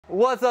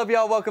What's up,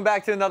 y'all? Welcome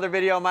back to another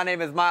video. My name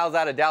is Myles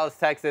out of Dallas,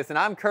 Texas, and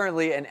I'm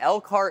currently in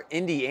Elkhart,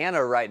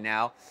 Indiana right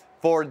now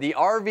for the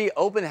RV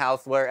open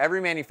house where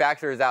every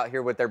manufacturer is out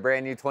here with their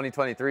brand new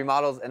 2023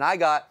 models. And I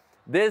got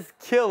this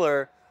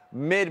killer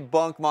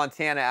mid-bunk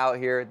Montana out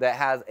here that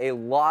has a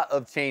lot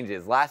of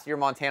changes. Last year,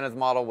 Montana's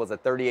model was a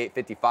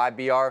 3855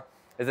 BR.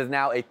 This is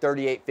now a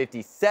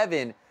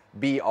 3857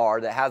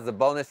 BR that has the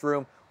bonus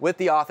room with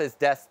the office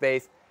desk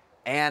space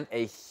and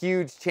a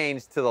huge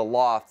change to the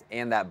loft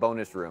and that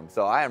bonus room.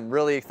 So I am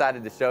really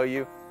excited to show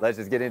you. Let's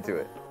just get into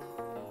it.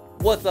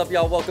 What's up,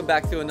 y'all? Welcome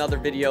back to another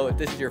video. If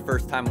this is your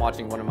first time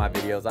watching one of my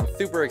videos, I'm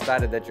super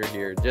excited that you're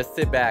here. Just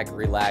sit back,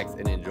 relax,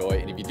 and enjoy.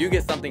 And if you do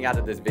get something out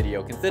of this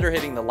video, consider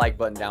hitting the like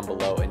button down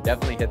below and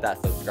definitely hit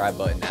that subscribe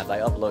button as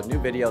I upload new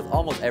videos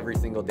almost every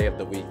single day of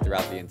the week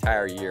throughout the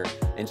entire year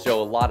and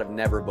show a lot of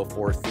never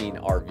before seen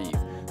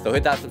RVs. So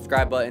hit that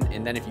subscribe button,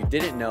 and then if you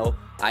didn't know,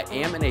 I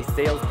am in a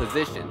sales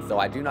position, so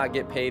I do not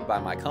get paid by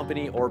my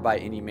company or by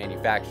any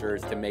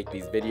manufacturers to make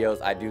these videos.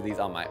 I do these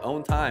on my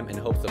own time in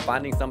hopes of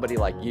finding somebody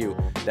like you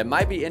that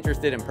might be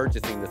interested in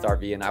purchasing this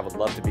RV, and I would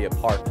love to be a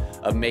part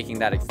of making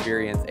that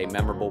experience a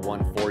memorable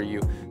one for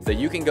you. So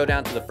you can go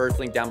down to the first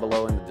link down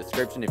below in the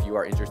description if you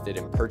are interested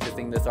in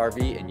purchasing this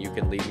RV, and you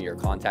can leave me your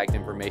contact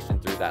information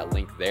through that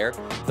link there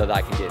so that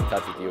I can get in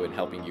touch with you in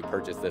helping you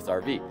purchase this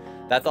RV.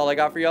 That's all I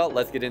got for y'all.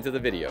 Let's get into the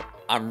video.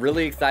 I'm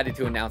really excited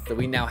to announce that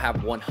we now have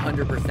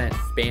 100%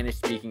 Spanish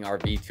speaking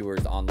RV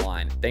tours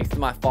online. Thanks to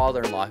my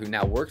father-in-law who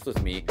now works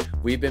with me,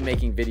 we've been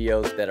making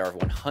videos that are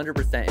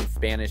 100% in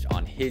Spanish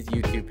on his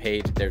YouTube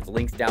page. There's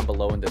links down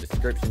below in the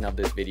description of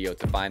this video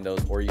to find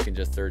those, or you can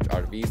just search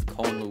RVs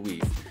con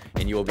Luis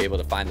and you will be able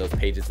to find those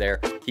pages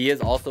there. He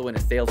is also in a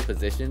sales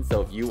position,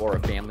 so if you or a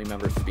family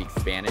member speaks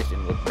Spanish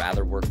and would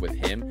rather work with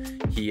him,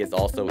 he is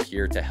also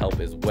here to help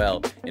as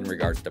well in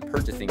regards to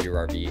purchasing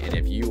your RV. And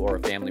if you or a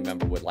family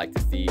member would like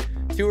to see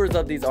tours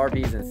of these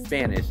RVs in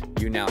Spanish,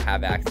 you now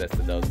have access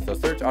to those. So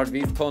search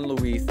RVs con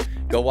Luis,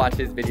 go watch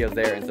his videos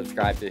there and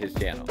subscribe to his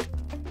channel.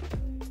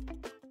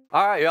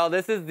 All right, y'all,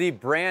 this is the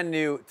brand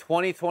new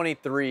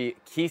 2023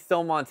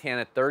 Keystone,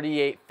 Montana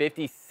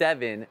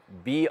 3857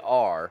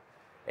 BR.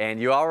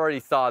 And you already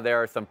saw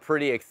there are some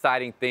pretty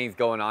exciting things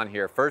going on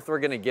here. First, we're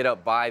gonna get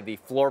up by the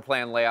floor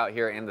plan layout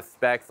here and the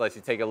specs. Let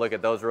you take a look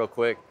at those real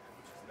quick.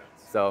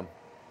 So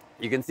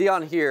you can see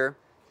on here,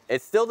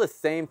 it's still the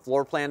same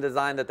floor plan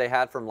design that they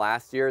had from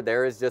last year.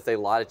 There is just a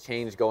lot of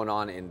change going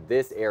on in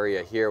this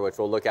area here, which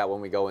we'll look at when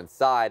we go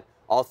inside.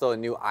 Also a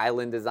new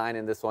island design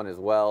in this one as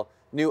well.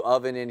 New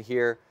oven in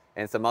here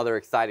and some other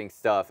exciting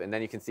stuff. And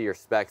then you can see your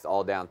specs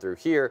all down through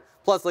here.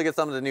 Plus look at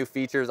some of the new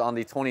features on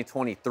the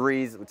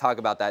 2023s. We talk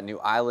about that new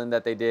island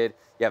that they did.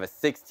 You have a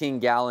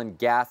 16-gallon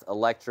gas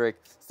electric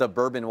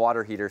suburban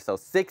water heater. So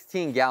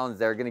 16 gallons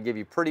there, gonna give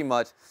you pretty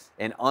much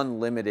an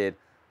unlimited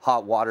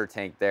hot water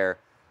tank there.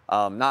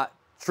 Not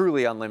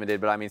truly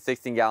unlimited, but I mean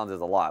 16 gallons is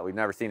a lot. We've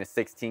never seen a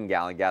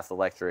 16-gallon gas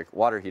electric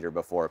water heater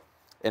before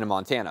in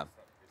Montana.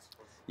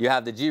 You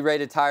have the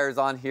G-rated tires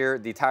on here,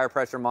 the tire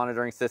pressure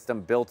monitoring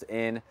system built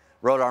in,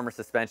 road armor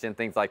suspension,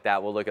 things like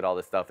that. We'll look at all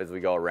this stuff as we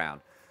go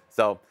around.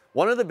 So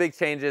one of the big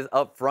changes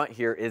up front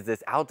here is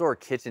this outdoor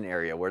kitchen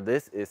area where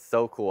this is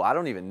so cool. I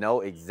don't even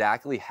know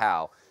exactly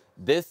how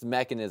this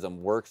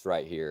mechanism works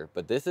right here,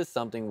 but this is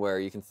something where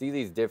you can see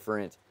these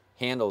different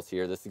handles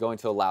here. This is going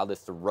to allow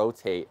this to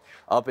rotate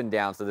up and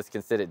down so this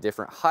can sit at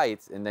different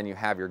heights, and then you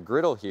have your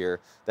griddle here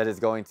that is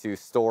going to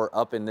store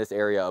up in this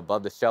area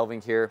above the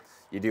shelving here.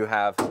 You do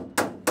have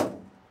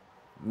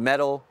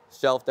metal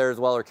shelf there as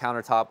well, or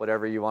countertop,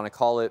 whatever you want to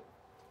call it.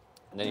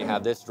 And then you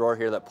have this drawer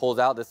here that pulls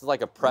out. This is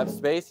like a prep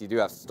space. You do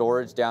have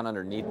storage down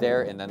underneath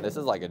there, and then this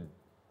is like a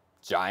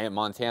giant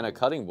Montana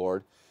cutting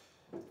board,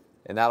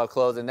 and that'll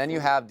close. And then you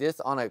have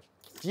this on a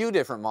few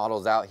different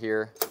models out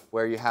here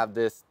where you have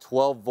this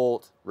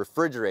 12-volt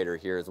refrigerator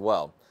here as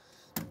well.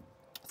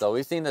 So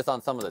we've seen this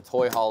on some of the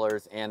toy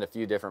haulers and a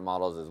few different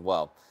models as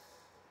well.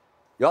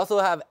 You also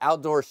have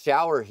outdoor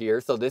shower here.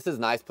 So this is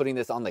nice, putting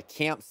this on the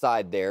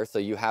campside there. So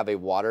you have a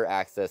water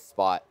access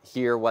spot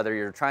here, whether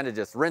you're trying to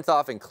just rinse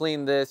off and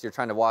clean this, you're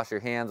trying to wash your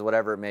hands,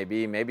 whatever it may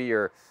be. Maybe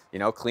you're,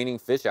 cleaning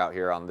fish out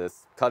here on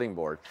this cutting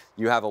board.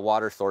 You have a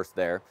water source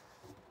there.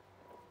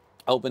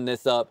 Open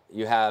this up,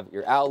 you have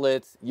your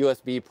outlets,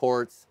 USB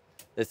ports.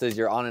 This is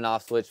your on and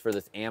off switch for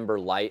this amber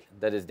light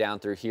that is down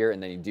through here.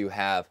 And then you do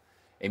have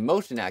a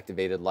motion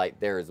activated light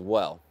there as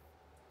well.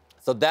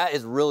 So that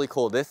is really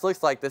cool. This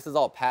looks like this is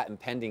all patent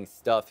pending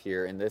stuff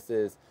here. And this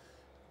is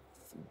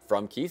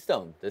from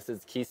Keystone. This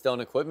is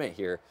Keystone equipment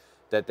here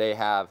that they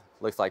have.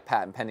 Looks like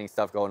patent pending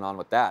stuff going on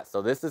with that.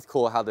 So this is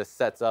cool how this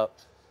sets up.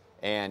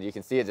 And you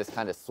can see it just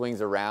kind of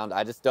swings around.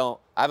 I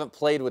haven't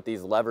played with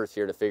these levers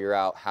here to figure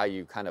out how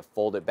you kind of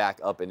fold it back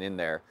up and in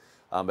there.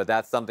 But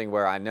that's something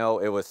where I know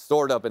it was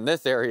stored up in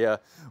this area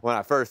when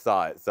I first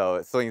saw it. So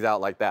it swings out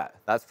like that.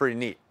 That's pretty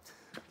neat.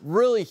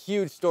 Really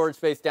huge storage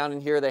space down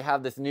in here. They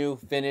have this new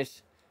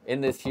finish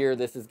in this here.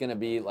 This is gonna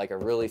be like a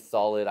really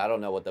solid, I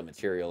don't know what the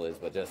material is,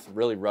 but just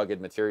really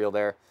rugged material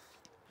there.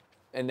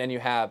 And then you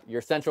have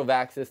your central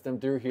vac system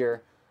through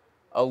here.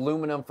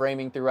 aluminum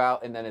framing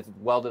throughout, and then it's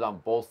welded on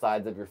both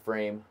sides of your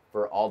frame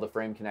for all the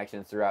frame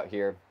connections throughout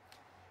here.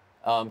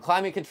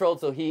 Climate controlled,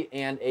 so heat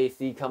and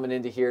AC coming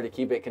into here to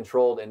keep it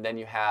controlled, and then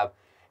you have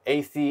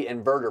AC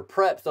inverter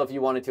prep. So if you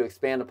wanted to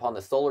expand upon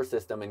the solar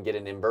system and get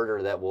an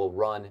inverter that will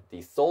run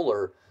the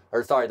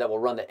that will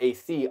run the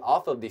AC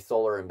off of the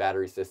solar and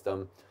battery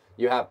system,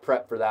 you have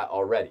prep for that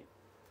already.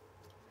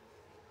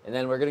 And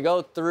then we're gonna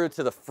go through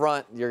to the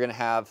front. You're gonna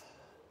have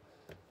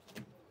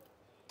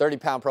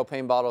 30-pound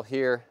propane bottle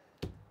here.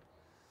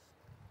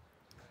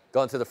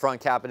 Going to the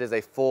front cap, it is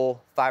a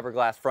full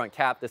fiberglass front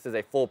cap. This is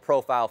a full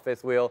profile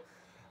fifth wheel.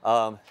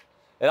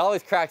 It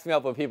always cracks me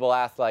up when people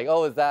ask like,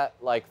 oh, is that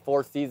like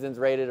 4 seasons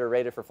rated or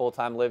rated for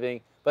full-time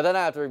living? But then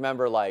I have to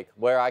remember like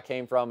where I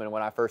came from, and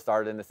when I first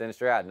started in this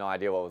industry, I had no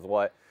idea what was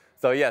what.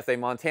 So yes, a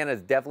Montana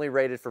is definitely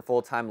rated for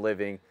full-time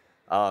living.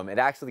 It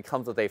actually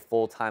comes with a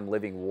full-time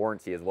living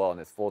warranty as well, and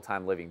it's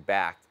full-time living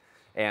backed.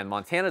 And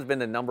Montana's been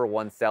the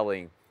 #1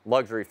 selling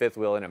luxury fifth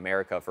wheel in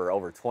America for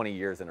over 20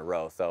 years in a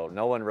row. So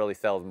no one really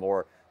sells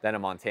more than a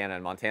Montana,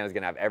 and Montana's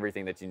gonna have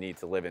everything that you need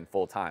to live in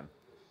full-time.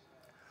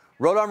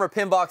 Road armor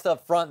pin box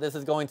up front. This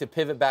is going to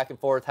pivot back and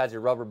forth, has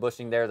your rubber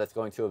bushing there that's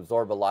going to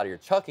absorb a lot of your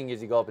chucking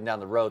as you go up and down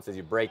the road. So as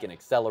you brake and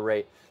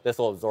accelerate, this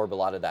will absorb a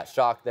lot of that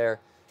shock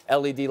there.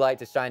 LED light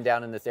to shine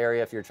down in this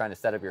area if you're trying to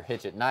set up your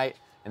hitch at night.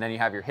 And then you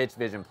have your hitch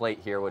vision plate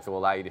here, which will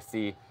allow you to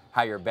see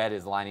how your bed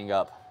is lining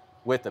up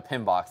with the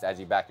pin box as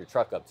you back your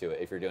truck up to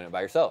it if you're doing it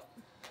by yourself.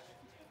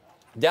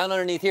 Down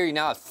underneath here, you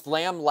now have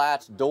slam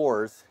latch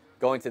doors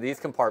going to these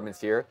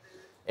compartments here.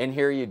 In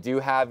here, you do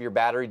have your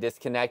battery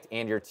disconnect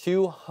and your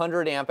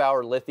 200 amp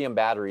hour lithium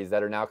batteries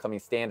that are now coming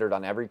standard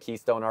on every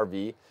Keystone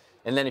RV.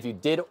 And then if you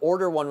did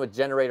order one with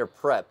generator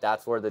prep,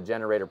 that's where the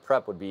generator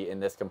prep would be in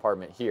this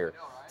compartment here.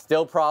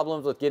 Still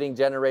problems with getting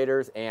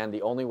generators, and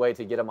the only way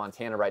to get a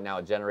Montana right now,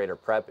 a generator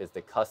prep, is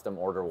to custom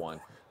order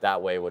one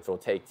that way, which will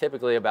take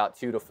typically about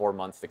 2 to 4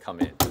 months to come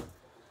in.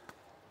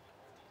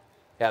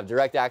 You have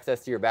direct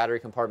access to your battery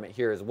compartment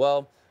here as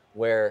well,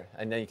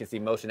 and then you can see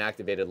motion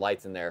activated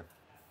lights in there.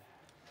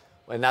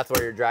 And that's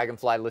where your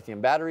Dragonfly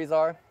lithium batteries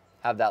are.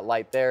 Have that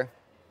light there.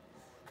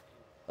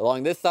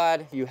 Along this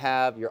side, you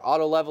have your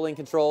auto leveling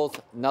controls,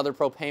 another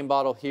propane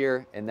bottle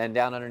here, and then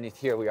down underneath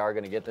here, we are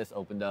gonna get this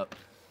opened up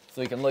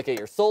so you can look at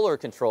your solar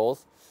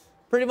controls.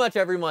 Pretty much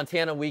every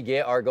Montana we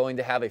get are going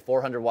to have a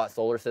 400-watt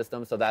solar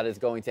system, so that is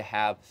going to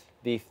have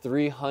the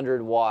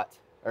 300-watt,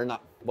 or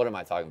not, what am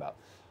I talking about?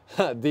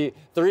 The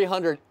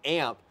 300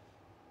 amp.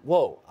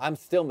 Whoa, I'm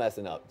still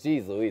messing up.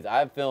 Jeez Louise,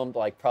 I've filmed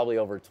like probably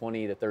over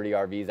 20 to 30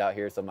 RVs out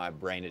here, so my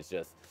brain is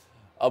just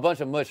a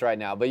bunch of mush right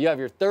now. But you have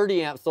your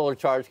 30 amp solar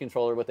charge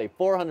controller with a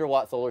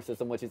 400-watt solar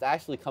system, which is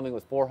actually coming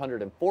with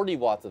 440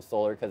 watts of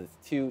solar because it's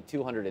two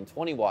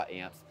 220-watt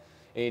amps.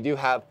 And you do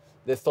have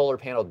this solar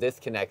panel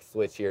disconnect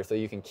switch here, so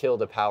you can kill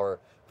the power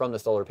from the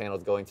solar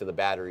panels going to the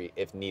battery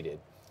if needed.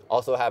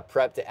 Also have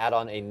prep to add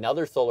on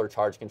another solar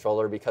charge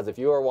controller, because if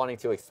you are wanting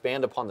to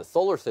expand upon the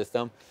solar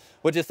system,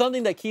 which is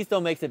something that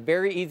Keystone makes it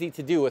very easy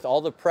to do with all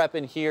the prep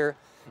in here,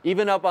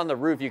 even up on the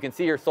roof, you can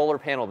see your solar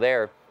panel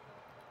there.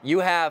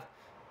 You have,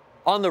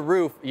 on the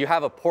roof, you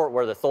have a port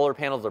where the solar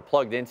panels are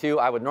plugged into.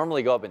 I would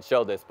normally go up and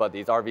show this, but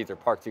these RVs are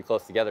parked too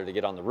close together to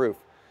get on the roof.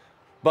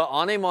 But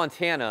on a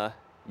Montana,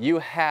 you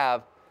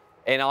have,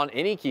 and on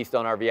any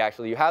Keystone RV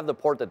actually, you have the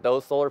port that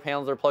those solar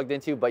panels are plugged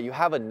into, but you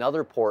have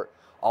another port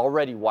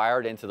already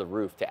wired into the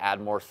roof to add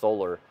more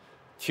solar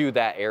to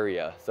that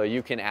area. So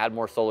you can add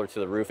more solar to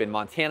the roof. And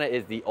Montana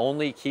is the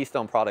only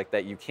Keystone product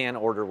that you can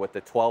order with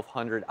the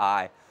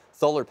 1200i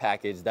solar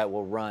package that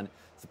will run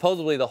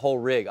supposedly the whole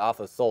rig off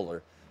of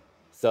solar.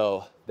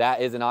 So that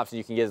is an option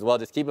you can get as well.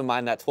 Just keep in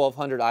mind that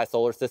 1200i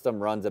solar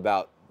system runs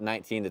about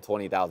 $19,000 to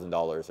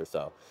 $20,000 or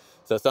so.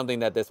 So something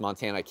that this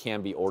Montana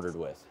can be ordered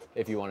with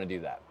if you want to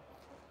do that.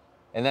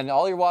 And then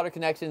all your water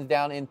connections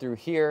down in through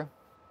here.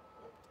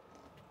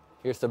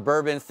 Your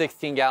Suburban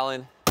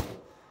 16-gallon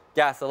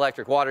gas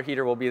electric water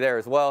heater will be there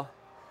as well.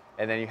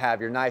 And then you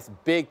have your nice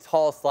big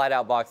tall slide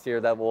out box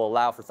here that will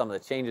allow for some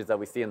of the changes that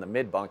we see in the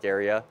mid bunk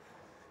area.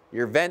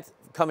 Your vent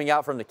coming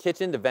out from the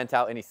kitchen to vent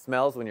out any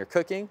smells when you're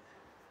cooking.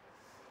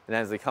 And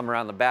then as we come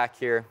around the back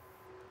here,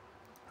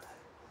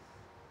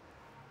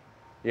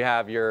 you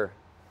have your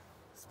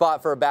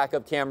spot for a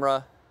backup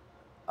camera,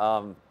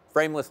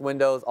 frameless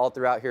windows all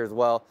throughout here as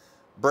well.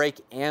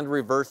 Brake and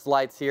reverse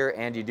lights here,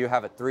 and you do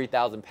have a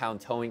 3,000-pound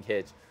towing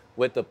hitch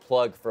with the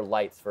plug for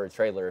lights for a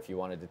trailer if you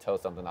wanted to tow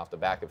something off the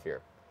back of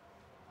here.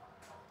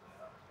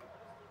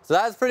 So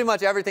that's pretty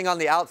much everything on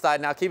the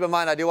outside. Now keep in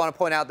mind, I do want to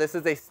point out this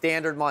is a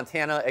standard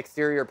Montana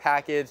exterior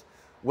package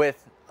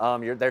with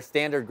their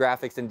standard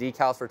graphics and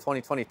decals for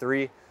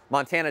 2023.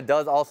 Montana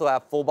does also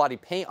have full body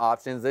paint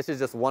options. This is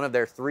just one of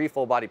their 3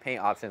 full body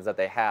paint options that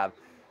they have.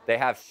 They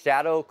have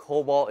Shadow,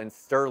 Cobalt, and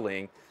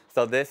Sterling.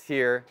 So this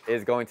here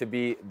is going to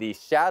be the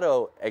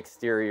Shadow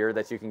exterior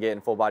that you can get in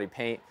full body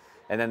paint.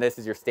 And then this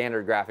is your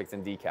standard graphics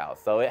and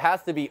decals. So it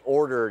has to be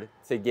ordered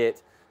to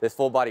get this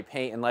full body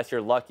paint unless you're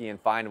lucky and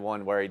find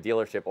one where a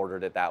dealership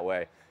ordered it that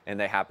way and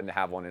they happen to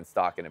have one in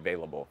stock and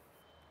available.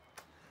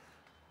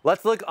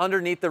 Let's look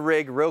underneath the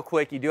rig real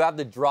quick. You do have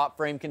the drop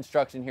frame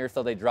construction here,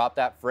 so they drop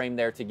that frame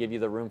there to give you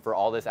the room for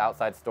all this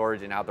outside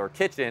storage and outdoor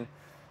kitchen.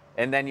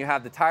 And then you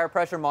have the tire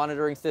pressure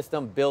monitoring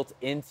system built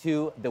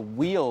into the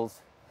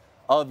wheels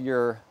of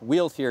your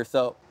wheels here.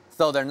 So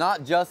they're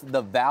not just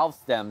the valve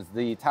stems.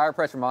 The tire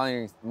pressure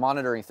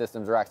monitoring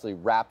systems are actually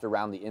wrapped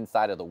around the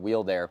inside of the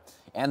wheel there.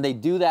 And they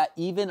do that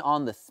even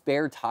on the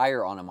spare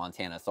tire on a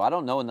Montana. So I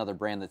don't know another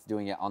brand that's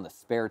doing it on the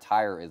spare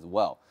tire as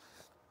well.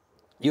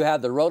 You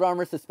have the road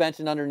armor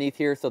suspension underneath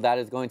here, so that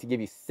is going to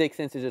give you 6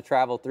 inches of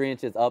travel, 3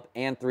 inches up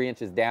and 3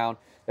 inches down.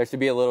 There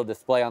should be a little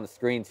display on the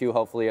screen too,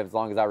 hopefully, as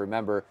long as I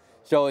remember,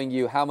 showing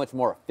you how much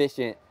more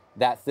efficient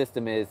that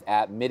system is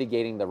at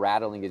mitigating the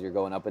rattling as you're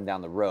going up and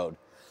down the road.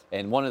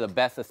 And one of the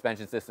best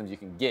suspension systems you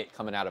can get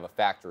coming out of a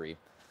factory.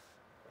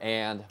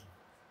 And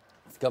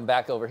let's come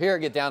back over here,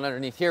 get down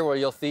underneath here where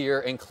you'll see your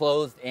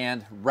enclosed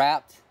and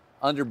wrapped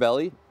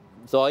underbelly.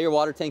 So all your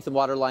water tanks and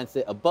water lines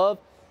sit above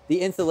the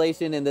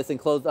insulation in this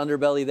enclosed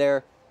underbelly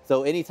there.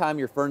 So anytime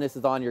your furnace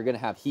is on, you're gonna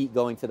have heat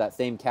going to that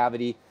same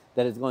cavity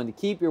that is going to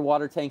keep your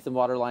water tanks and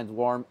water lines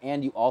warm.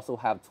 And you also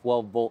have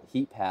 12-volt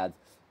heat pads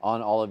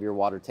on all of your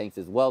water tanks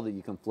as well that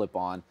you can flip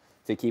on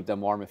to keep them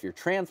warm if you're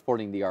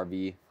transporting the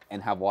RV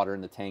and have water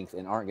in the tanks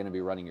and aren't gonna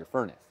be running your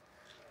furnace.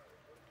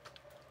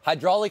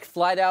 Hydraulic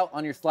slide out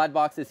on your slide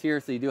boxes here.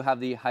 So you do have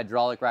the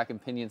hydraulic rack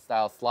and pinion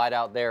style slide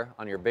out there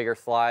on your bigger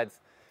slides.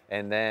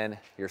 And then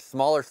your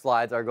smaller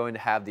slides are going to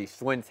have the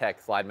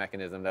Schwinn-Tech slide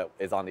mechanism that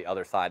is on the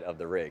other side of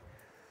the rig.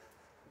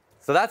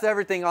 So that's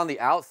everything on the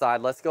outside.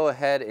 Let's go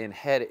ahead and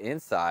head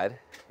inside,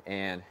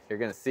 and you're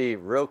gonna see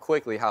real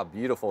quickly how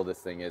beautiful this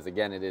thing is.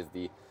 Again, it is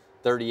the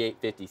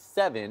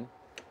 3857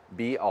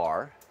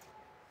 BR.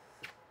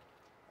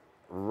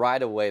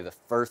 Right away, the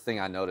first thing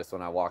I noticed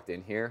when I walked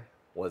in here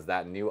was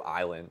that new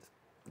island.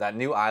 That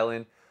new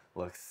island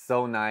looks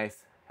so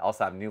nice. I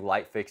also have new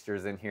light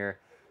fixtures in here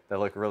that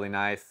look really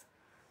nice.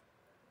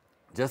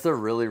 Just a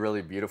really,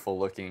 really beautiful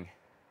looking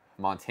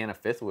Montana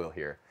fifth wheel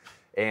here.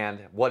 And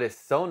what is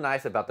so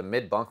nice about the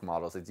mid-bunk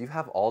models is you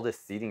have all this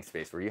seating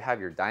space where you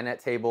have your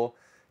dinette table,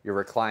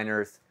 your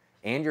recliners,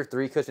 and your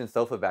 3-cushion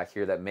sofa back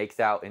here that makes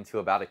out into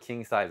about a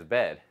king-size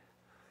bed.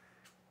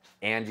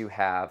 And you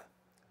have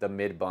the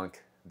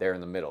mid-bunk there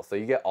in the middle. So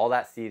you get all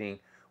that seating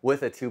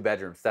with a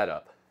 2-bedroom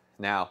setup.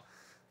 Now,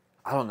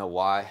 I don't know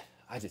why,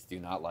 I just do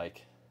not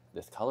like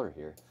this color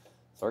here.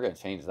 So we're gonna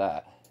change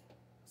that.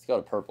 Let's go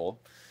to purple.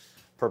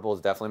 Purple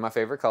is definitely my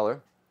favorite color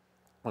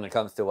when it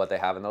comes to what they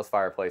have in those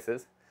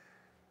fireplaces.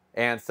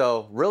 And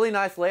so really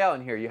nice layout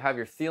in here. You have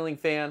your ceiling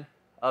fan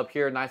up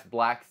here, nice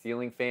black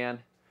ceiling fan.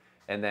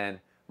 And then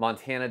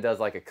Montana does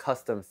like a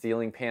custom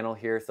ceiling panel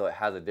here, so it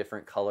has a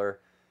different color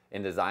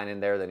and design in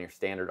there than your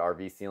standard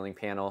RV ceiling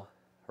panel.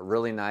 A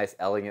really nice,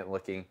 elegant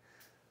looking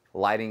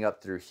lighting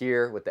up through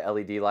here with the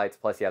LED lights.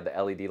 Plus you have the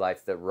LED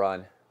lights that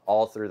run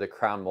all through the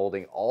crown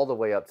molding all the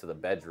way up to the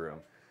bedroom.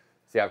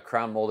 So you have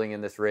crown molding in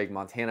this rig.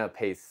 Montana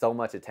pays so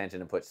much attention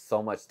and puts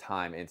so much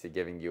time into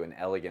giving you an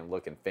elegant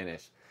look and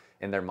finish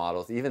in their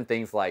models. Even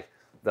things like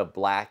the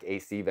black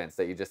AC vents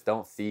that you just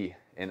don't see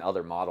in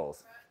other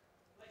models.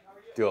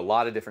 Do a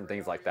lot of different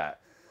things like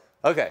that.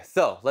 Okay,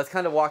 so let's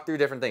kind of walk through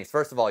different things.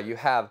 First of all, you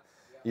have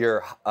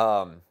your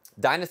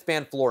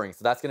Dynaspan flooring.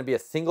 So that's gonna be a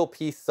single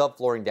piece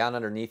subflooring down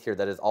underneath here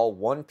that is all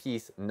one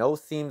piece, no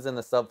seams in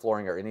the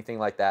subflooring or anything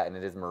like that, and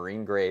it is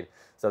marine grade.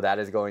 So that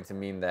is going to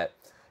mean that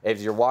if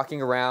you're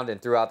walking around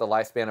and throughout the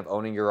lifespan of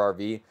owning your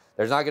RV,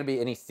 there's not gonna be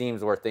any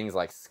seams where things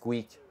like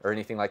squeak or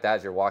anything like that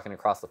as you're walking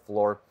across the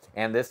floor.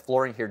 And this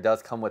flooring here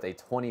does come with a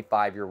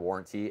 25-year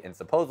warranty, and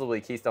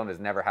supposedly Keystone has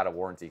never had a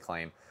warranty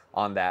claim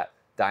on that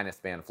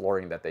Dynaspan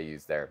flooring that they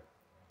use there.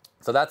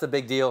 So that's a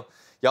big deal.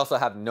 You also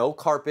have no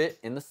carpet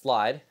in the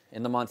slide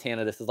in the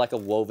Montana. This is like a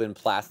woven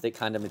plastic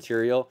kind of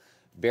material,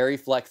 very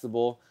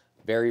flexible,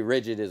 very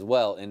rigid as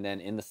well. And then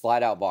in the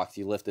slide out box,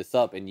 you lift this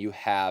up and you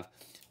have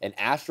an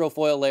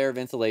astrofoil layer of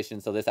insulation.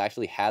 So this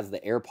actually has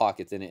the air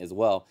pockets in it as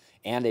well,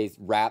 and a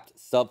wrapped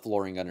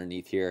subflooring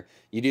underneath here.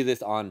 You do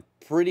this on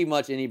pretty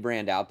much any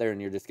brand out there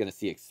and you're just gonna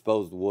see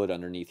exposed wood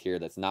underneath here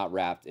that's not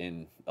wrapped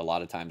in, a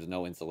lot of times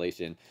no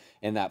insulation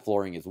in that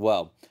flooring as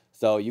well.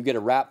 So you get a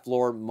wrapped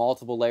floor,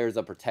 multiple layers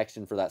of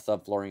protection for that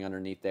subflooring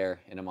underneath there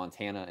in a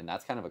Montana, and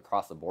that's kind of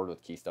across the board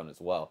with Keystone as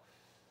well.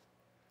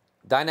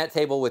 Dinette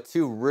table with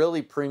 2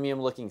 really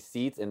premium looking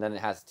seats, and then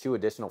it has 2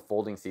 additional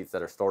folding seats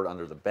that are stored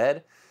under the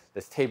bed.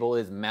 This table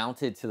is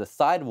mounted to the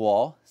side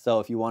wall, so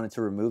if you wanted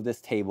to remove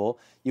this table,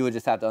 you would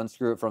just have to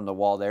unscrew it from the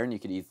wall there, and you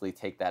could easily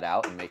take that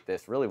out and make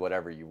this really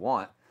whatever you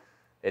want.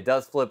 It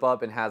does flip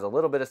up and has a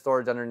little bit of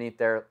storage underneath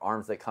there,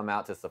 arms that come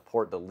out to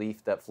support the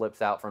leaf that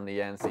flips out from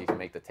the end so you can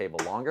make the table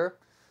longer.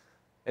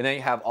 And then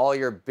you have all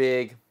your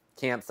big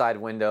campside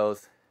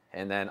windows,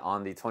 and then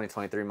on the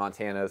 2023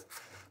 Montanas,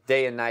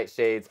 day and night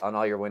shades on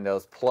all your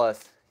windows,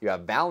 plus you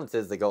have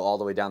balances that go all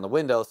the way down the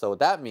window. So what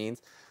that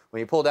means, when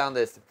you pull down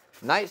this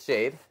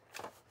nightshade,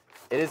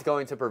 it is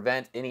going to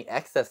prevent any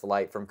excess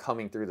light from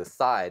coming through the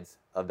sides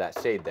of that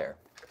shade there.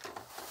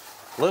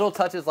 Little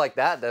touches like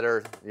that that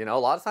are, you know, a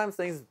lot of times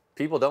things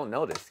people don't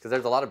notice, because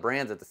there's a lot of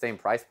brands at the same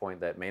price point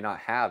that may not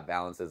have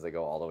balances that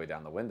go all the way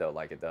down the window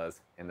like it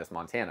does in this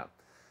Montana.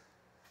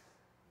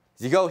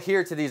 As you go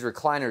here to these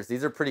recliners,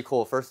 these are pretty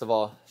cool. First of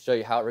all, show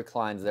you how it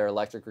reclines. They're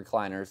electric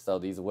recliners, so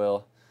these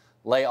will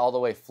lay all the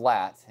way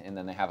flat, and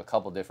then they have a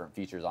couple different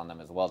features on them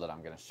as well that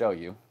I'm going to show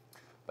you.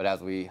 But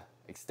as we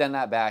extend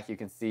that back, you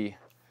can see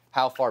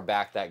how far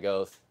back that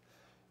goes.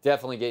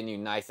 Definitely getting you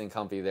nice and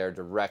comfy there,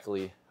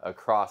 directly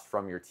across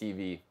from your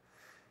TV.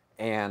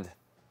 And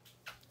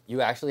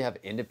you actually have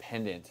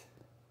independent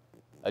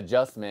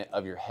adjustment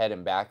of your head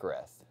and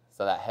backrest.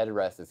 So that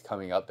headrest is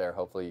coming up there.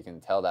 Hopefully you can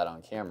tell that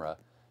on camera.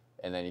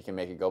 And then you can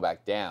make it go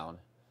back down.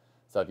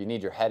 So if you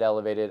need your head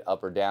elevated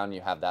up or down,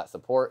 you have that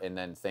support. And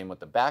then same with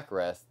the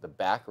backrest. The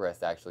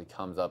backrest actually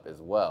comes up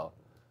as well.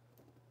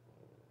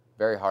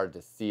 Very hard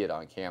to see it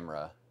on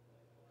camera,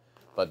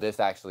 but this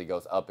actually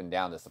goes up and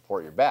down to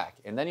support your back.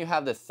 And then you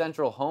have this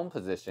central home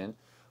position,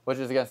 which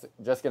is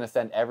just going to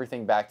send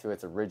everything back to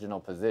its original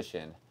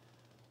position,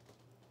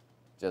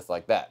 just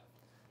like that.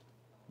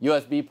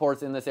 USB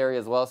ports in this area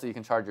as well, so you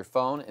can charge your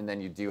phone. And then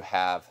you do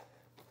have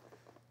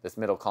this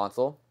middle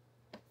console.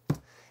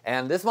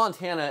 And this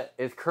Montana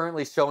is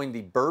currently showing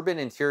the bourbon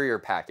interior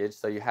package.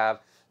 So you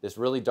have this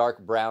really dark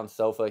brown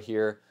sofa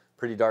here,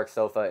 pretty dark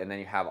sofa, and then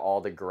you have all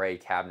the gray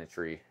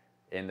cabinetry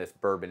in this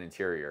bourbon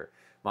interior.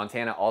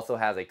 Montana also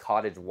has a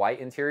cottage white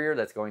interior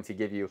that's going to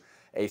give you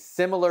a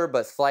similar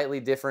but slightly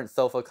different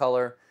sofa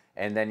color.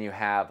 And then you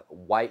have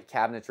white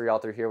cabinetry all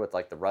through here with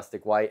like the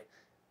rustic white.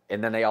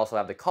 And then they also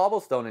have the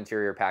cobblestone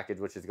interior package,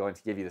 which is going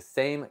to give you the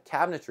same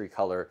cabinetry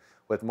color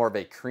with more of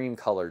a cream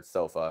colored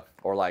sofa,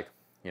 or like,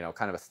 you know,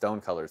 kind of a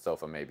stone colored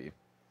sofa maybe.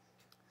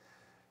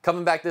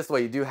 Coming back this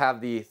way, you do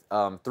have the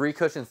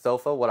 3-cushion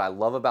sofa. What I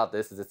love about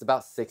this is it's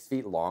about 6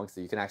 feet long,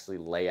 so you can actually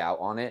lay out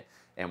on it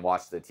and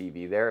watch the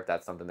TV there if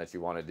that's something that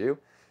you want to do.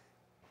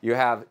 You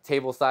have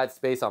table side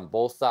space on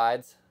both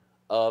sides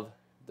of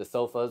the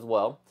sofa as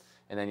well.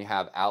 And then you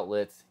have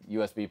outlets,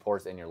 USB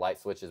ports, and your light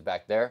switches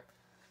back there.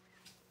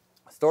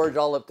 Storage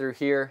all up through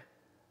here.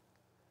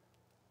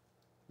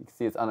 You can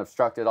see it's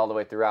unobstructed all the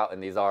way throughout,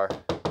 and these are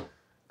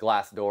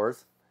glass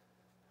doors.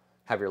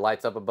 Have your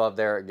lights up above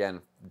there.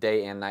 Again,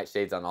 day and night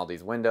shades on all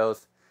these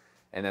windows.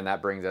 And then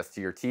that brings us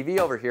to your TV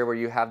over here, where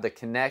you have the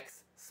Connect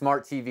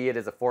Smart TV. It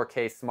is a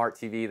 4K smart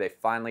TV. They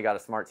finally got a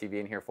smart TV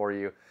in here for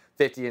you.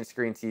 50-inch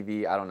screen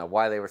TV. I don't know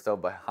why they were so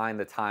behind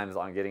the times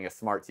on getting a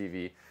smart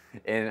TV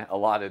in a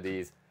lot of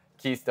these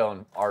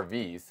Keystone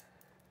RVs.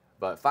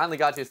 But finally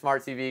got you a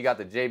smart TV. You got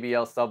the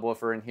JBL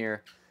subwoofer in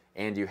here.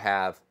 And you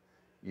have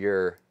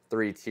your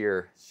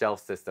 3-tier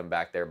shelf system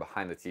back there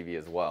behind the TV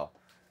as well.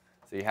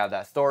 So you have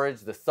that storage,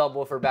 the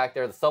subwoofer back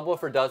there. The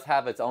subwoofer does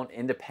have its own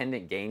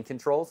independent gain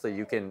control, so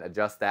you can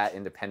adjust that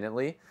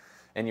independently.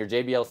 And your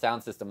JBL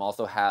sound system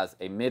also has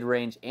a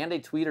mid-range and a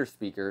tweeter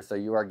speaker, so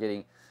you are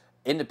getting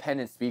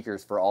independent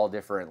speakers for all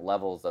different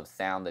levels of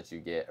sound that you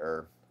get,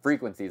 or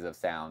frequencies of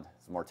sound.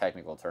 It's a more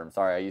technical term.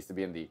 Sorry, I used to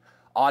be in the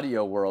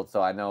audio world,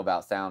 so I know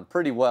about sound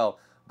pretty well,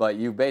 but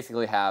you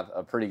basically have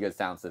a pretty good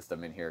sound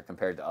system in here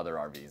compared to other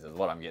RVs is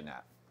what I'm getting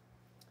at.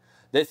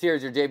 This here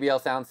is your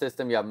JBL sound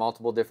system. You have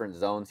multiple different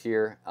zones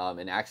here,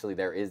 and actually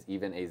there is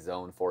even a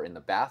zone for in the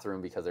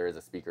bathroom, because there is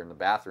a speaker in the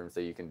bathroom, so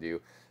you can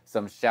do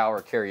some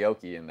shower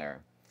karaoke in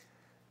there.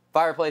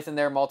 Fireplace in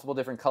there, multiple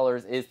different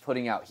colors, is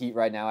putting out heat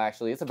right now.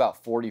 Actually, it's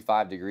about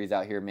 45 degrees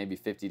out here, maybe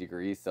 50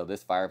 degrees, so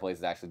this fireplace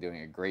is actually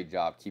doing a great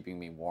job keeping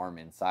me warm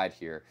inside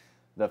here.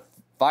 The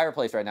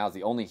fireplace right now is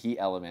the only heat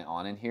element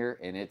on in here,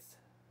 and it's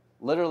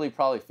literally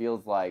probably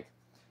feels like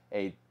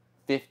a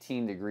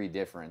 15-degree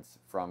difference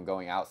from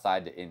going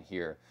outside to in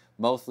here,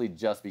 mostly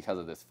just because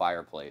of this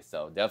fireplace.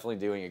 So definitely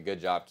doing a good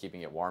job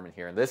keeping it warm in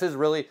here. And this is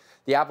really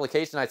the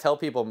application I tell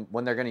people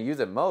when they're going to use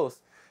it most,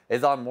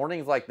 is on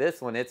mornings like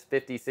this when it's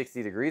 50,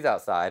 60 degrees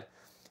outside.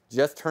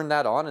 Just turn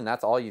that on and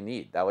that's all you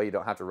need. That way you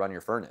don't have to run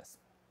your furnace.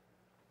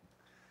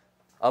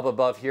 Up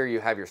above here you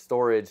have your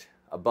storage.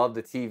 Above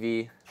the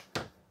TV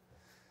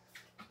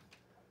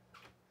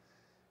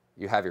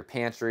you have your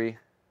pantry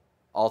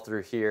all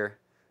through here.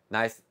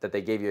 Nice that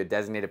they gave you a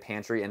designated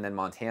pantry, and then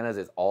Montana's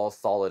is all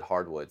solid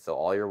hardwood. So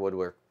all your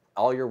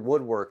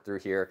woodwork through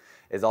here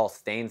is all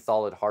stained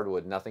solid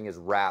hardwood. Nothing is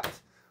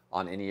wrapped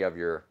on any of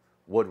your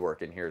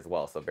woodwork in here as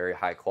well. So very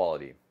high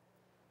quality.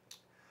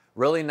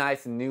 Really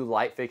nice new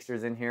light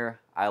fixtures in here.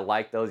 I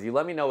like those. You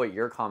let me know what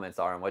your comments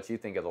are and what you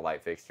think of the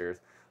light fixtures.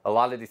 A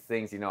lot of these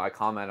things, you know, I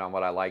comment on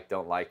what I like,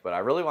 don't like, but I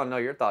really want to know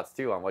your thoughts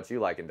too on what you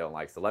like and don't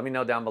like. So let me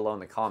know down below in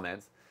the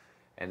comments,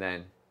 and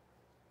then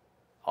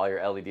all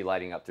your LED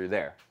lighting up through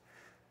there.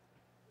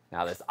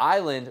 Now this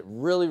island,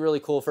 really, really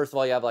cool. First of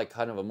all, you have like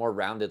kind of a more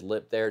rounded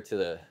lip there to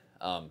the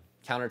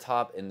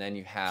countertop, and then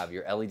you have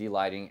your LED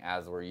lighting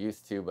as we're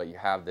used to, but you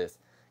have this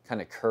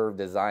kind of curved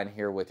design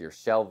here with your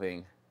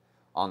shelving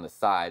on the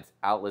sides,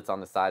 outlets on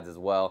the sides as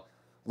well.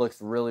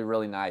 Looks really,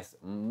 really nice.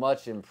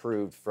 Much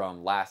improved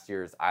from last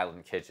year's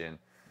island kitchen.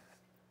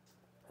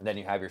 And then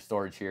you have your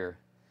storage here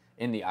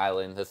in the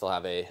island. This will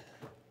have a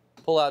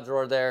pull-out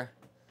drawer there,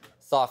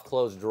 soft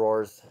close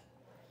drawers.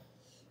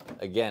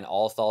 Again,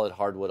 all solid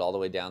hardwood all the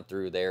way down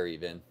through there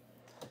even.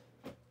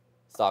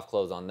 Soft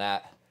close on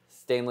that.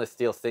 Stainless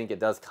steel sink. It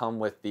does come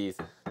with these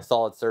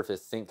solid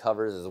surface sink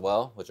covers as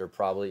well, which are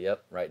probably,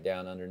 yep, right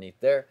down underneath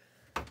there.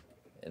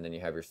 And then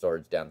you have your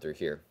storage down through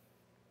here.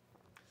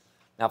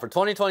 Now for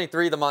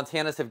 2023, the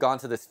Montanas have gone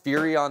to this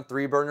Furrion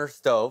 3-burner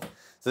stove.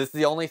 So this is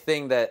the only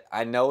thing that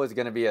I know is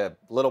going to be a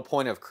little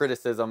point of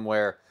criticism,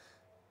 where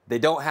they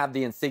don't have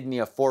the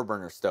insignia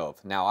 4-burner stove.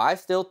 Now I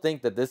still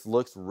think that this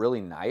looks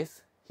really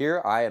nice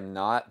here. I am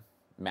not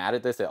mad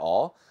at this at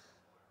all.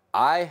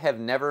 I have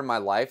never in my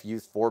life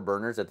used 4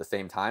 burners at the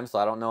same time, so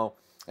I don't know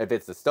if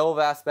it's the stove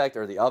aspect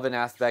or the oven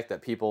aspect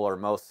that people are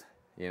most,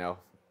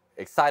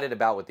 excited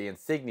about with the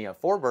insignia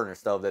 4-burner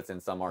stove that's in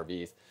some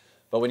RVs.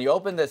 But when you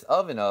open this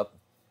oven up,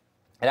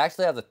 it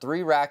actually has a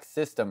 3-rack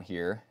system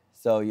here.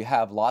 So you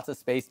have lots of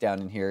space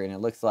down in here, and it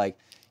looks like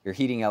your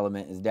heating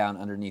element is down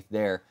underneath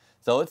there.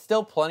 So it's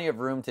still plenty of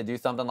room to do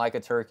something like a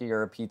turkey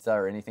or a pizza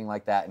or anything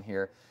like that in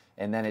here.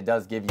 And then it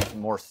does give you some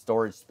more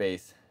storage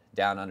space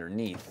down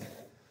underneath,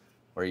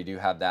 where you do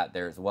have that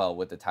there as well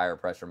with the tire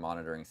pressure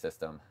monitoring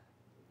system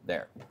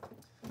there.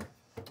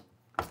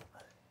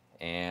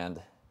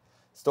 And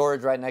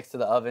storage right next to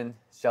the oven,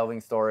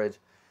 shelving storage.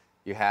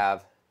 You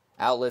have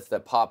outlets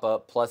that pop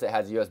up, plus it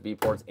has USB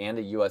ports and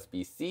a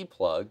USB-C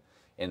plug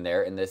in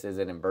there, and this is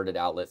an inverted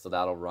outlet, so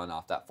that'll run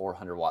off that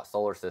 400-watt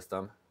solar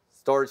system.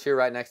 Storage here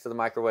right next to the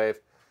microwave.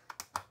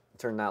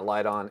 Turn that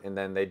light on, and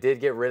then they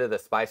did get rid of the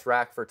spice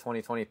rack for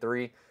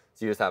 2023,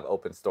 so you just have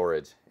open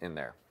storage in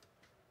there.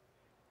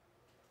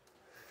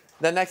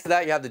 Then next to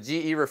that, you have the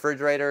GE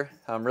refrigerator.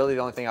 Really the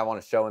only thing I want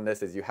to show in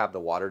this is you have the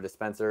water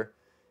dispenser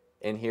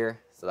in here,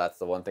 so that's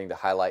the one thing to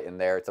highlight in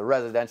there. It's a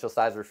residential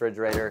size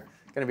refrigerator,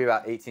 going to be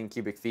about 18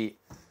 cubic feet.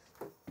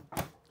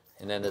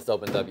 And then this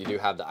opens up, you do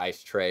have the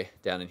ice tray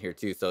down in here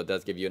too, so it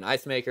does give you an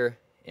ice maker,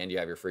 and you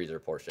have your freezer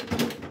portion.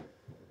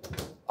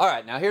 All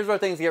right, now here's where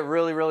things get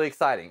really, really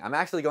exciting. I'm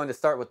actually going to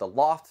start with the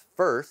loft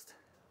first,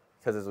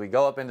 because as we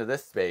go up into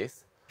this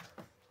space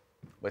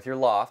with your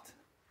loft,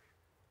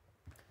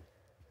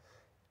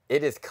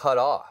 it is cut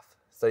off.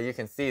 So you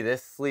can see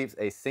this sleeps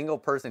a single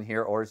person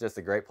here, or it's just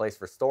a great place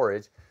for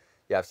storage.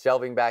 You have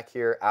shelving back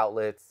here,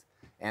 outlets,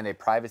 and a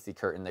privacy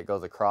curtain that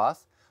goes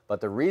across.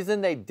 But the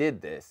reason they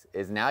did this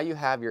is now you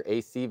have your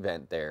AC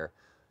vent there,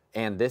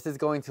 and this is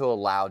going to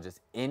allow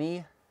just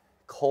any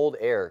cold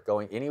air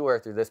going anywhere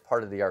through this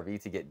part of the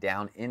RV to get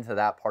down into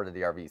that part of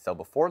the RV. So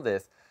before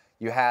this,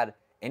 you had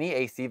any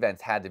AC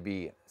vents had to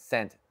be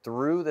sent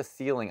through the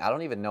ceiling. I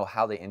don't even know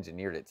how they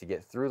engineered it to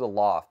get through the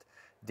loft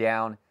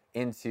down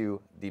into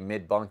the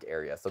mid-bunk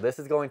area. So this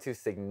is going to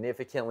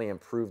significantly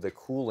improve the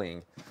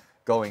cooling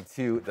going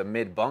to the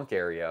mid-bunk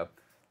area.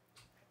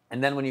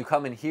 And then when you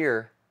come in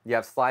here, you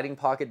have sliding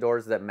pocket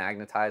doors that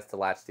magnetize to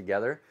latch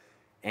together,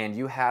 and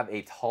you have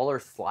a taller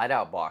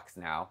slide-out box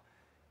now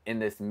in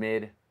this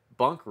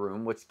mid-bunk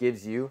room, which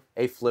gives you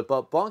a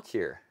flip-up bunk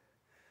here.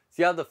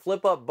 So you have the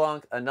flip-up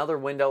bunk, another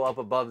window up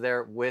above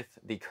there with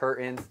the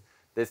curtains.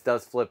 This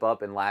does flip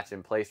up and latch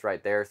in place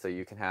right there, so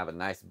you can have a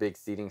nice big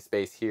seating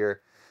space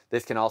here.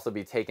 This can also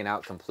be taken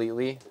out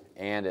completely,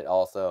 and it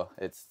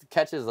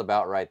catches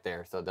about right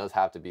there, so it does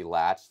have to be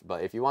latched.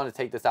 But if you want to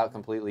take this out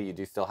completely, you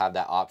do still have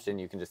that option.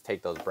 You can just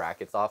take those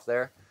brackets off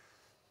there.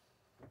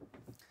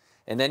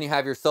 And then you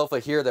have your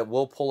sofa here that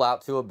will pull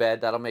out to a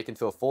bed. That'll make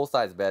into a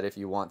full-size bed if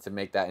you want to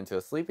make that into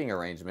a sleeping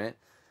arrangement.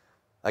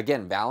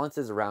 Again,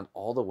 balances around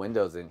all the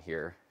windows in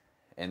here,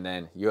 and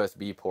then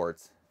USB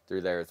ports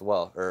through there as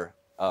well, or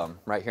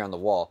right here on the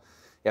wall.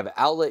 You have an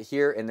outlet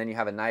here, and then you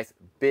have a nice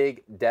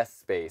big desk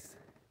space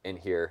in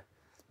here.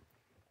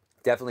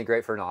 Definitely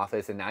great for an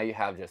office, and now you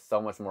have just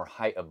so much more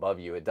height above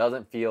you. It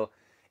doesn't feel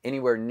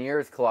anywhere near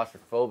as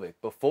claustrophobic.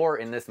 Before,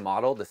 in this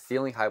model, the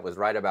ceiling height was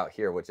right about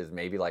here, which is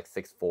maybe like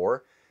 6'4".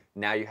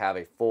 Now you have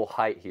a full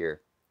height here.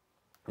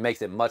 It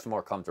makes it much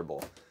more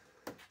comfortable.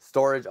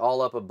 Storage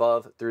all up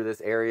above through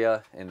this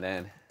area, and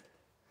then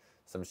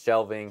some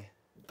shelving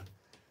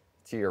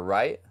to your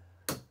right.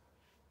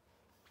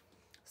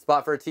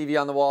 Spot for a TV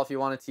on the wall if you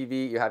want a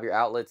TV. You have your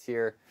outlets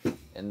here,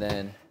 and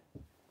then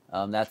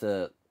that's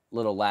a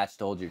little latch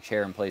to hold your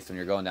chair in place when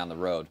you're going down the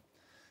road.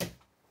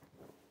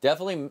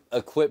 Definitely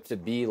equipped to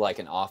be like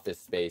an office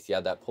space. You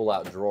have that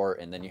pull-out drawer,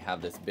 and then you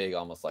have this big,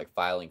 almost like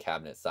filing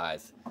cabinet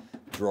size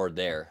drawer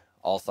there.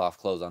 All soft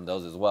close on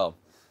those as well.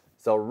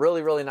 So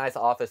really, really nice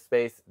office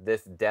space.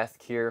 This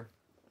desk here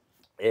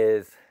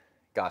is,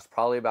 gosh,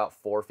 probably about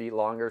 4 feet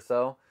long or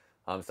so.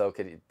 So it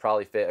could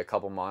probably fit a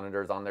couple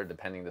monitors on there,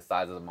 depending the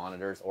size of the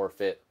monitors, or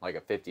fit like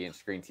a 50-inch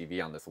screen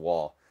TV on this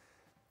wall.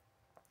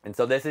 And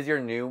so this is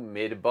your new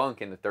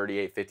mid-bunk in the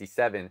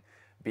 3857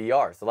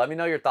 BR. So let me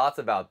know your thoughts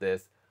about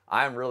this.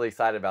 I'm really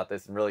excited about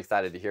this and really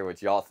excited to hear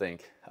what y'all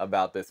think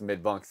about this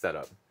mid-bunk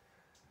setup.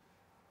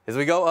 As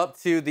we go up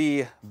to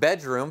the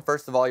bedroom,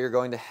 first of all, you're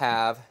going to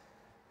have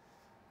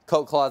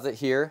coat closet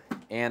here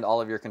and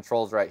all of your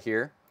controls right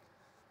here.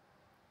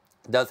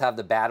 It does have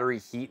the battery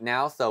heat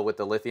now, so with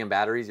the lithium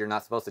batteries, you're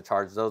not supposed to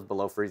charge those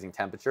below freezing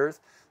temperatures.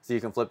 So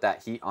you can flip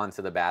that heat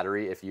onto the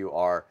battery if you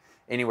are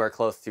anywhere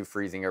close to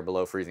freezing or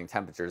below freezing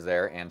temperatures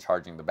there and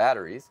charging the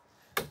batteries.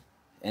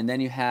 And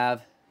then you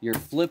have your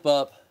flip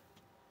up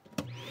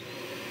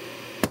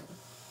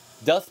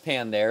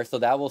dustpan there, so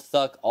that will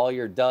suck all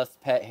your dust,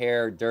 pet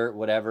hair, dirt,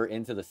 whatever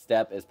into the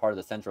step as part of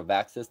the central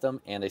vac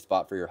system, and a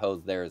spot for your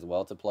hose there as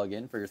well to plug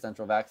in for your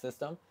central vac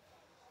system.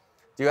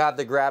 Do have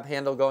the grab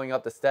handle going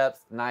up the steps,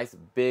 nice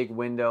big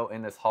window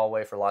in this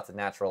hallway for lots of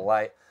natural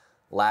light,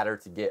 ladder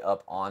to get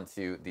up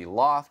onto the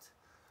loft,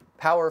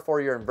 power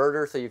for your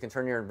inverter so you can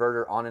turn your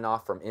inverter on and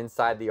off from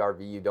inside the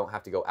RV. You don't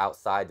have to go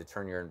outside to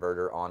turn your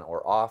inverter on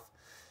or off.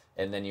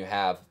 And then you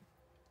have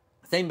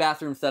same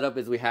bathroom setup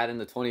as we had in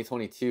the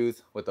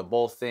 2022s with the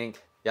bowl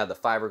sink. You have the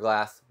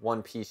fiberglass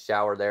one-piece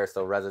shower there,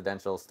 so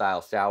residential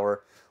style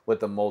shower with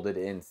the molded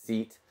in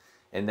seat.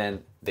 And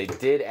then they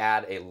did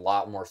add a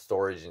lot more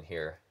storage in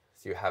here.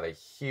 So you have a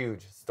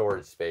huge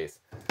storage space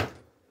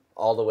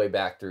all the way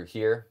back through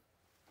here.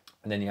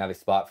 And then you have a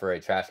spot for a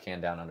trash can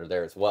down under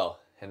there as well.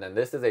 And then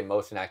this is a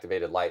motion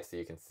activated light, so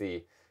you can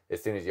see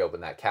as soon as you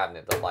open that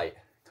cabinet, the light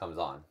comes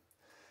on.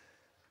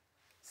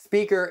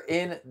 Speaker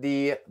in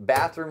the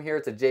bathroom here.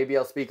 It's a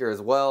JBL speaker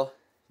as well.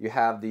 You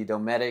have the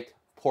Dometic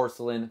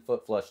porcelain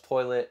foot flush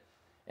toilet,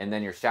 and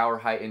then your shower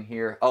height in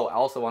here. Oh, I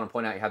also want to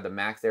point out you have the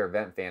Max Air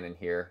vent fan in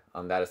here.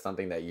 That is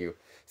something that you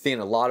see in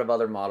a lot of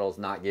other models,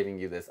 not giving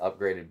you this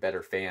upgraded,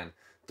 better fan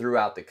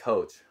throughout the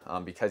coach,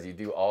 because you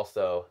do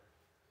also,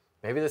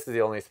 maybe this is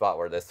the only spot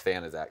where this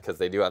fan is at, because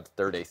they do have the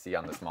third AC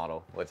on this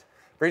model, which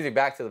brings me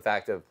back to the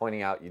fact of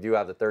pointing out you do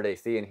have the third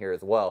AC in here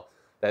as well.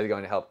 That is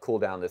going to help cool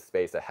down this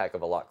space a heck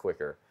of a lot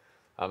quicker.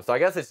 So I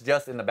guess it's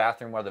just in the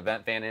bathroom where the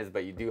vent fan is,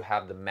 but you do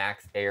have the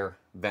Max Air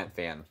vent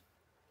fan.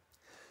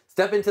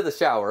 Step into the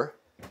shower,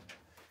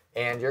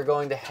 and you're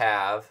going to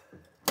have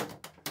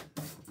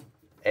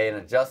an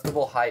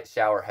adjustable height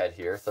shower head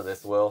here. So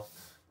this will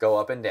go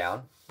up and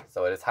down.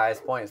 So at its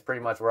highest point is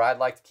pretty much where I'd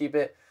like to keep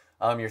it.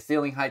 Your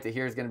ceiling height to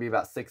here is going to be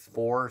about 6'4",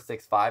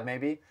 6'5"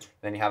 maybe.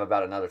 Then you have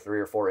about another 3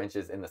 or 4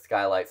 inches in the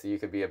skylight, so you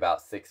could be about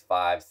 6'5",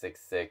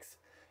 6'6",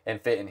 and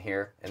fit in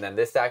here. And then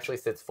this actually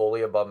sits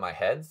fully above my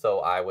head, so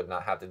I would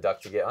not have to duck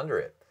to get under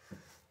it.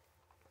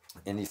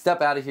 And you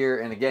step out of here,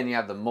 and again, you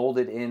have the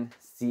molded in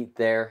seat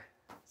there,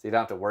 so you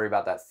don't have to worry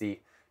about that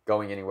seat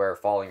going anywhere,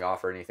 falling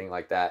off or anything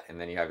like that. And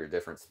then you have your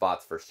different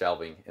spots for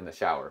shelving in the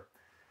shower.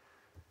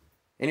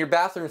 In your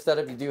bathroom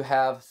setup, you do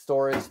have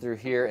storage through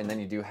here, and then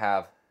you do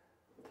have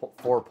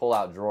 4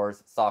 pull-out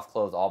drawers, soft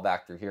close all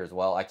back through here as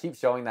well. I keep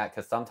showing that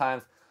because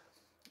sometimes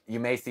you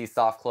may see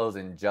soft close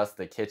in just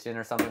the kitchen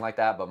or something like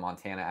that, but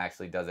Montana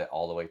actually does it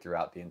all the way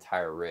throughout the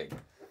entire rig.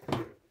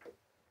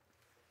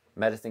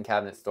 Medicine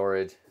cabinet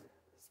storage,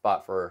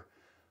 spot for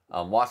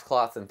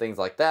washcloths and things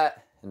like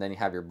that. And then you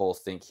have your bowl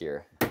sink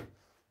here.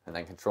 And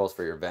then controls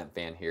for your vent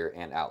fan here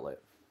and outlet.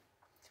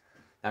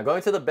 Now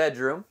going to the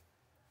bedroom.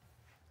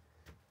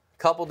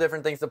 Couple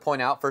different things to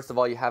point out. First of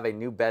all, you have a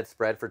new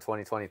bedspread for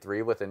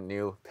 2023 with a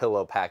new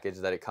pillow package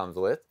that it comes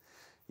with.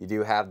 You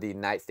do have the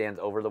nightstands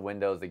over the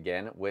windows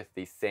again with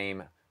the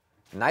same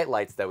night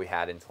lights that we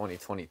had in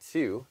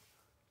 2022,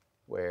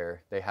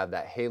 where they have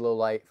that halo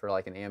light for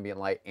like an ambient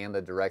light and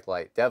the direct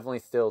light. Definitely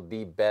still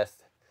the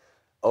best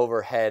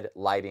overhead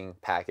lighting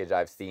package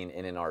I've seen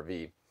in an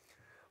RV.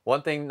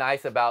 One thing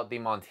nice about the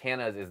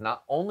Montanas is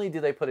not only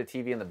do they put a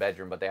TV in the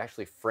bedroom, but they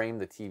actually frame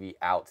the TV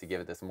out to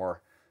give it this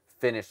more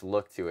finished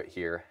look to it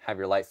here. Have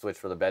your light switch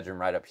for the bedroom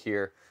right up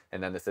here,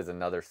 and then this is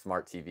another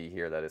smart TV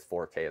here that is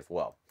 4K as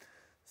well.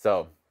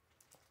 So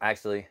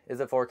actually, is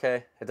it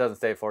 4K? It doesn't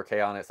say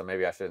 4K on it, so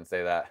maybe I shouldn't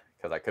say that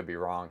because I could be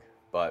wrong,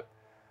 but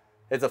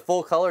it's a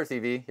full color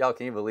TV. Y'all,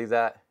 can you believe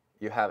that?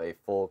 You have a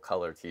full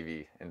color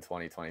TV in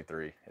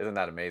 2023. Isn't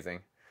that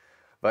amazing?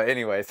 But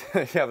anyways,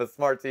 you have a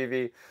smart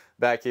TV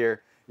back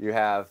here. You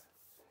have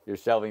your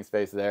shelving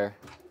space there,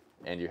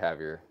 and you have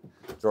your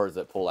drawers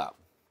that pull out.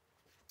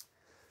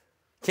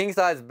 King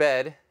size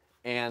bed,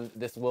 and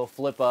this will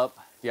flip up.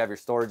 You have your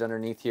storage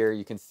underneath here.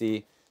 You can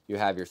see you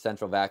have your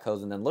central vac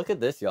hose, and then look at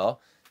this, y'all.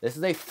 This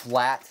is a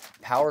flat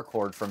power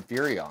cord from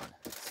Furrion.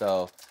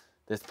 So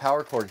this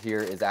power cord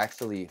here is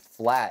actually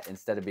flat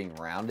instead of being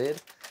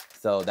rounded.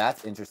 So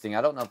that's interesting.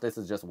 I don't know if this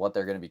is just what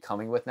they're going to be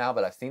coming with now,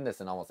 but I've seen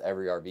this in almost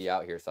every RV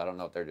out here. So I don't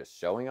know if they're just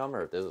showing them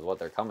or if this is what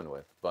they're coming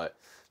with. But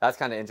that's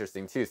kind of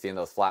interesting too, seeing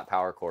those flat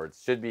power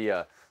cords. Should be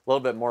a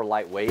little bit more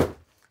lightweight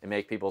and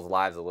make people's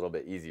lives a little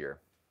bit easier.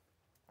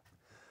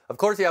 Of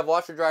course, you have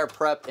washer dryer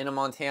prep in a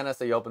Montana.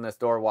 So you open this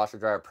door, washer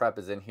dryer prep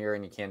is in here,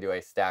 and you can do a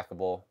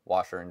stackable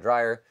washer and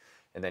dryer.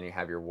 And then you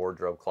have your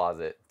wardrobe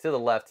closet to the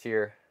left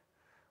here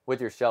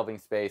with your shelving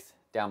space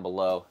down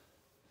below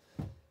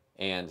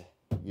and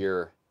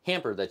your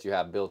hamper that you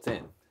have built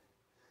in.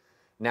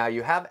 Now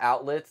you have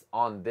outlets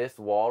on this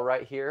wall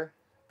right here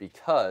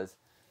because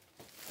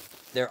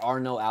there are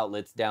no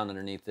outlets down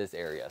underneath this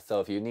area. So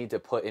if you need to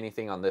put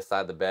anything on this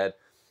side of the bed,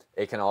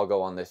 it can all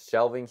go on this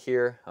shelving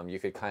here. You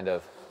could kind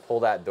of pull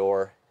that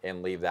door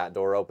and leave that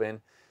door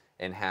open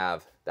and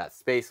have that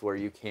space where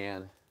you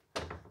can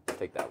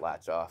take that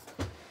latch off.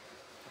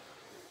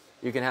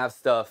 You can have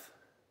stuff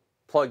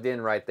plugged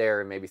in right there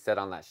and maybe set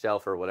on that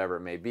shelf or whatever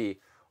it may be.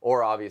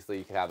 or obviously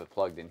you could have it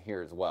plugged in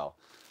here as well.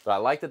 But I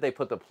like that they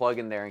put the plug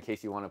in there in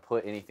case you want to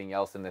put anything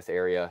else in this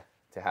area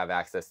to have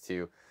access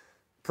to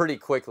pretty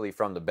quickly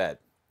from the bed.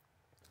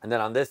 And then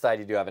on this side,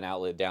 you do have an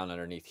outlet down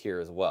underneath here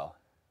as well.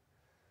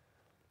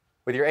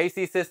 With your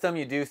AC system,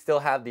 you do still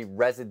have the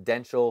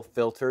residential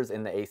filters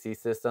in the AC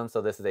system.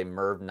 So this is a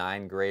MERV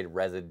 9 grade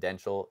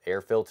residential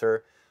air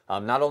filter.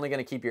 Not only going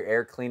to keep your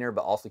air cleaner,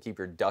 but also keep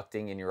your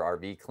ducting in your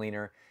RV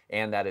cleaner.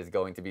 And that is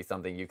going to be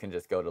something you can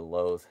just go to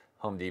Lowe's,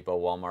 Home Depot,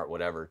 Walmart,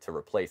 whatever, to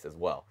replace as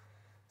well.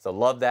 So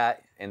love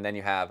that. And then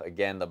you have,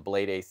 again, the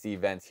Blade AC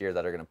vents here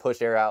that are going to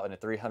push air out in a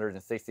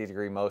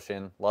 360-degree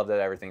motion. Love that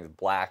everything's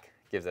black.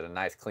 Gives it a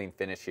nice clean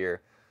finish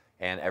here.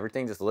 And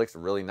everything just looks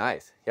really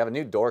nice. You have a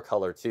new door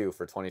color too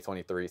for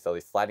 2023. So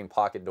these sliding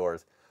pocket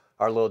doors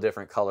are a little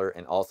different color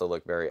and also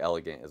look very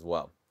elegant as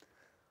well.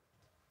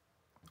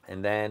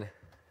 And then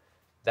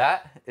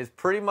that is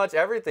pretty much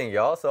everything,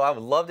 y'all. So I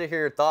would love to hear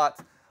your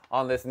thoughts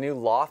on this new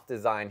loft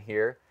design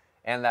here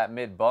and that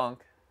mid bunk.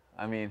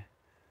 I mean,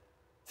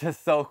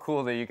 just so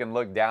cool that you can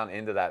look down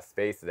into that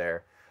space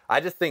there.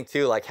 I just think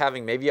too, like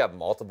having, maybe you have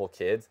multiple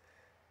kids.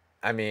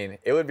 I mean,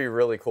 it would be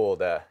really cool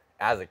to,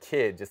 as a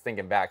kid, just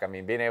thinking back, I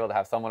mean, being able to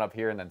have someone up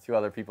here and then 2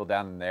 other people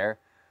down in there.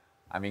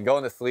 I mean,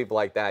 going to sleep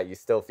like that, you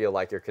still feel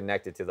like you're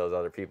connected to those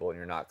other people and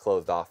you're not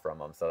closed off from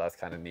them. So that's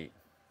kind of neat.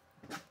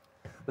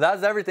 But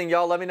that's everything,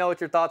 y'all. Let me know what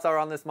your thoughts are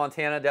on this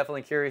Montana.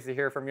 Definitely curious to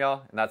hear from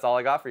y'all. And that's all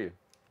I got for you.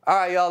 All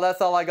right, y'all,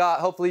 that's all I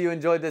got. Hopefully you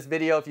enjoyed this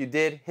video. If you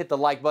did, hit the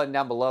like button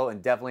down below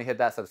and definitely hit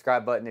that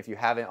subscribe button if you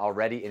haven't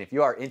already. And if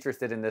you are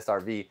interested in this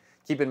RV,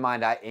 keep in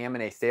mind I am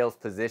in a sales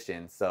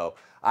position, so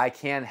I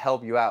can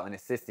help you out in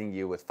assisting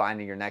you with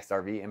finding your next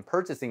RV and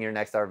purchasing your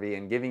next RV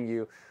and giving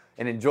you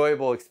an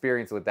enjoyable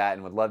experience with that,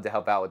 and would love to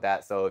help out with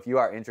that. So if you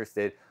are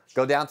interested,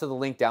 go down to the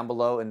link down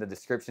below in the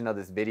description of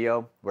this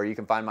video where you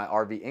can find my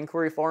RV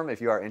inquiry form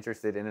if you are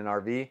interested in an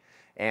RV.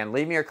 And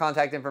leave me your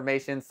contact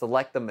information,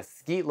 select the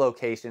Mesquite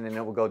location, and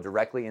it will go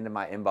directly into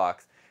my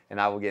inbox, and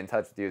I will get in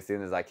touch with you as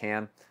soon as I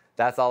can.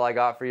 That's all I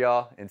got for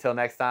y'all. Until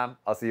next time,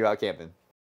 I'll see you out camping.